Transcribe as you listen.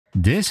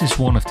This is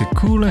one of the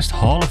coolest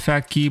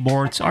HallEffect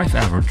keyboards I've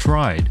ever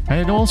tried, and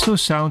it also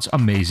sounds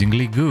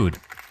amazingly good.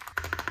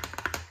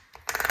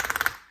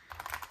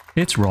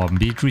 It's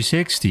Romby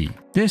 360.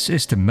 This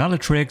is the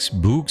Meletrix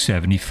Boog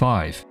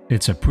 75.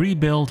 It's a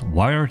pre-built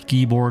wired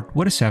keyboard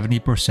with a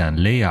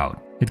 70%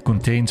 layout. It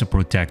contains a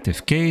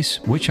protective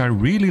case, which I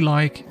really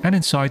like, and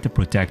inside the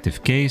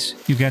protective case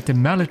you get the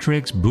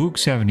Meletrix Boog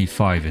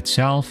 75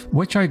 itself,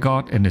 which I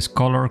got in this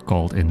color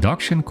called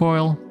Induction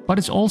Coil, but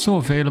it's also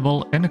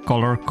available in a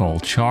color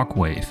called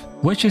Shockwave,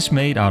 which is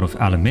made out of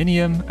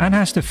aluminium and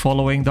has the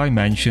following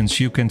dimensions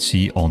you can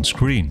see on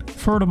screen.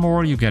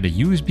 Furthermore, you get a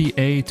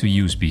USB-A to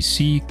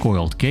USB-C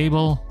coiled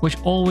cable, which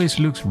always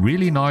looks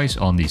really nice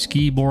on these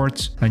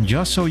keyboards. And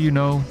just so you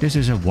know, this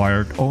is a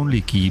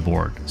wired-only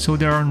keyboard, so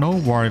there are no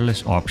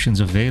wireless options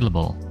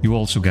available. You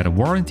also get a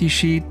warranty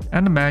sheet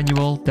and a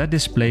manual that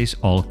displays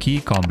all key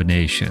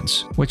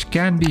combinations, which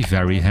can be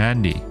very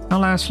handy.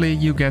 And lastly,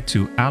 you get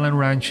 2 Allen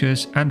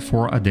wrenches and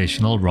 4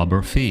 additional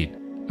rubber feet.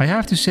 I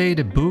have to say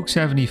the Boog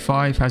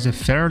 75 has a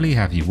fairly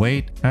heavy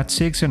weight at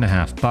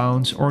 6.5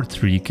 pounds or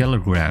 3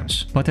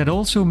 kilograms, but that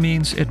also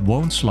means it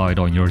won't slide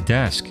on your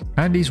desk,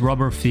 and these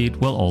rubber feet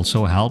will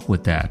also help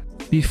with that.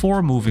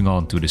 Before moving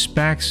on to the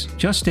specs,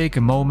 just take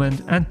a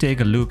moment and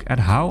take a look at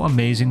how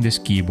amazing this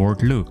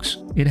keyboard looks.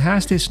 It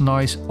has this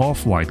nice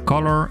off-white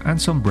color and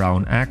some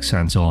brown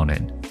accents on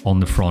it. On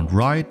the front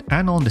right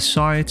and on the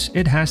sides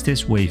it has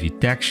this wavy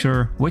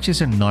texture, which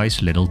is a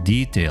nice little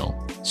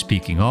detail.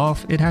 Speaking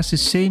of, it has the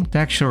same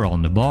texture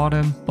on the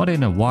bottom, but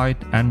in a white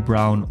and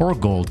brown or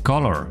gold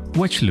color,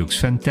 which looks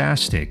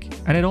fantastic.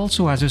 And it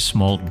also has a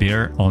small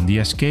beer on the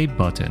escape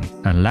button.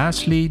 And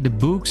lastly, the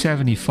Boog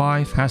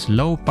 75 has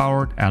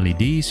low-powered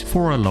LEDs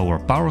for a lower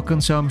power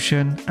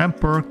consumption and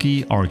per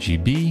key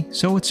RGB,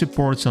 so it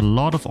supports a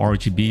lot of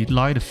RGB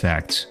light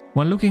effects.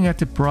 When looking at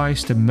the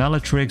price, the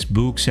Meletrix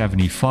Boog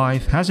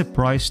 75 has a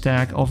price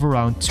tag of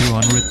around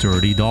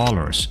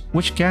 $230,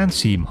 which can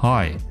seem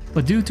high.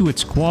 But due to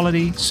its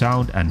quality,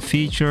 sound and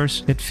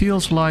features, it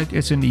feels like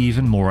it's an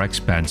even more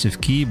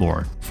expensive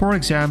keyboard. For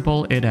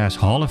example, it has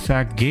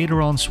HallEffect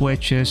gate-around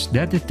switches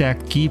that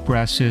detect key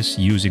presses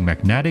using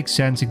magnetic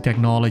sensing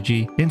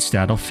technology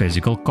instead of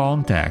physical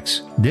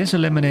contacts. This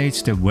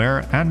eliminates the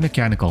wear and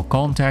mechanical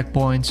contact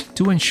points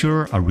to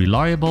ensure a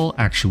reliable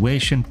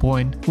actuation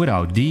point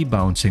without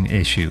debouncing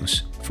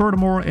issues.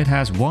 Furthermore, it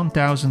has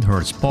 1000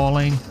 Hz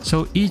polling,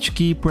 so each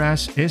key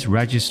press is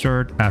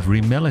registered every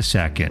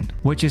millisecond,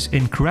 which is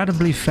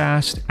incredibly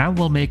fast and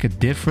will make a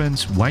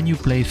difference when you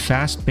play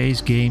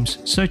fast-paced games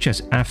such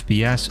as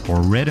FPS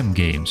or rhythm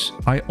games.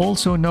 I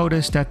also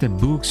noticed that the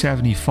Boog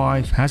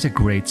 75 has a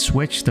great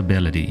switch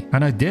stability,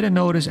 and I didn't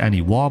notice any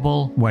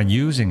wobble when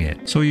using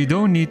it, so you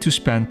don't need to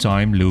spend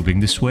time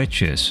lubing the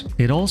switches.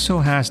 It also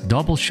has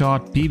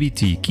double-shot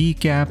PBT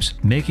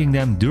keycaps, making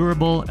them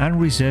durable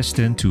and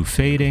resistant to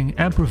fading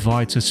and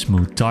provides a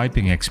smooth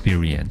typing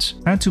experience.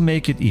 And to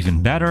make it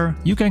even better,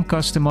 you can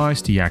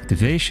customize the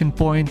activation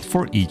point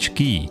for each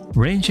key,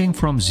 ranging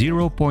from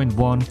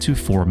 0.1 to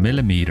 4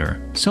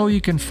 mm, so you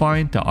can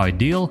find the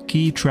ideal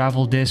key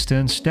travel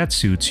distance that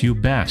suits you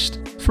best.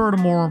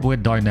 Furthermore,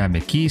 with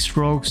dynamic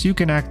keystrokes, you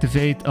can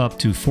activate up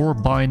to 4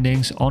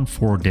 bindings on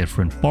 4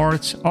 different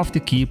parts of the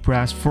key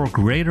press for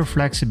greater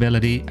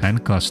flexibility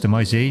and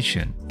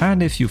customization.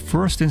 And if you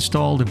first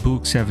install the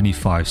Boog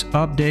 75's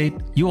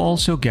update, you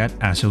also get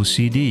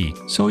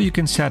SOCD, so you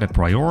can set a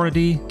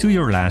priority to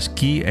your last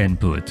key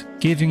input,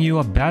 giving you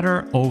a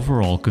better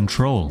overall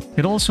control.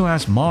 It also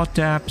has mod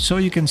tap, so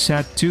you can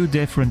set 2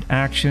 different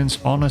actions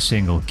on a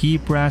single key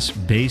press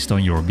based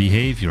on your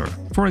behavior.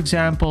 For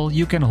example,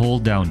 you can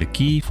hold down the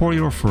key for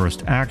your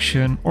first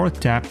action or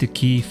tap the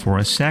key for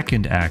a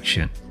second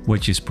action,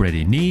 which is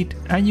pretty neat.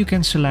 And you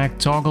can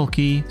select toggle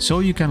key,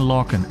 so you can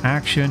lock an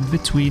action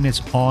between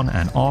its on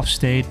and off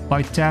state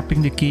by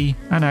tapping the key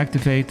and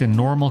activate the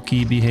normal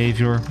key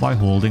behavior by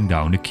holding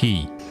down the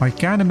key. I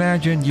can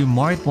imagine you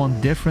might want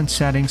different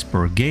settings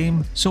per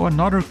game, so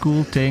another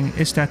cool thing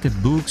is that the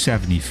Boog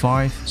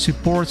 75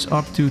 supports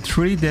up to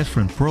 3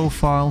 different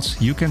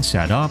profiles you can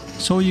set up,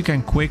 so you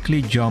can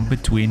quickly jump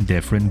between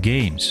different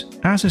games.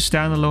 As a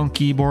standalone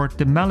keyboard,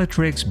 the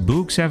Meletrix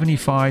Boog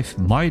 75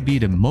 might be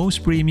the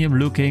most premium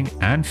looking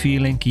and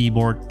feeling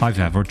keyboard I've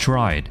ever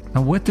tried.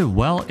 And with the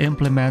well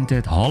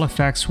implemented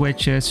HallEffect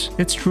switches,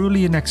 it's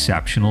truly an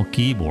exceptional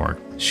keyboard.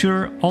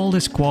 Sure, all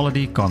this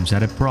quality comes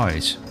at a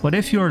price, but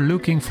if you're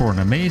looking for an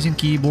amazing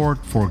keyboard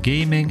for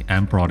gaming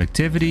and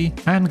productivity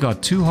and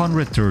got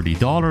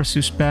 $230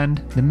 to spend,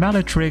 the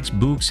Meletrix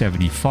Boog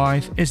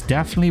 75 is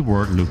definitely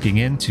worth looking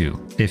into.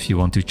 If you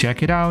want to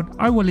check it out,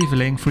 I will leave a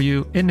link for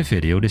you in the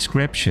video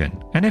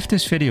description. And if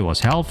this video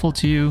was helpful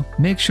to you,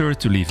 make sure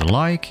to leave a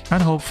like,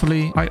 and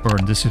hopefully I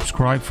earned a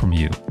subscribe from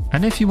you.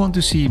 And if you want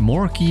to see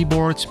more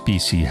keyboards,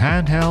 PC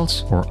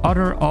handhelds or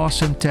other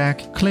awesome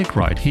tech, click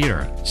right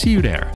here. See you there.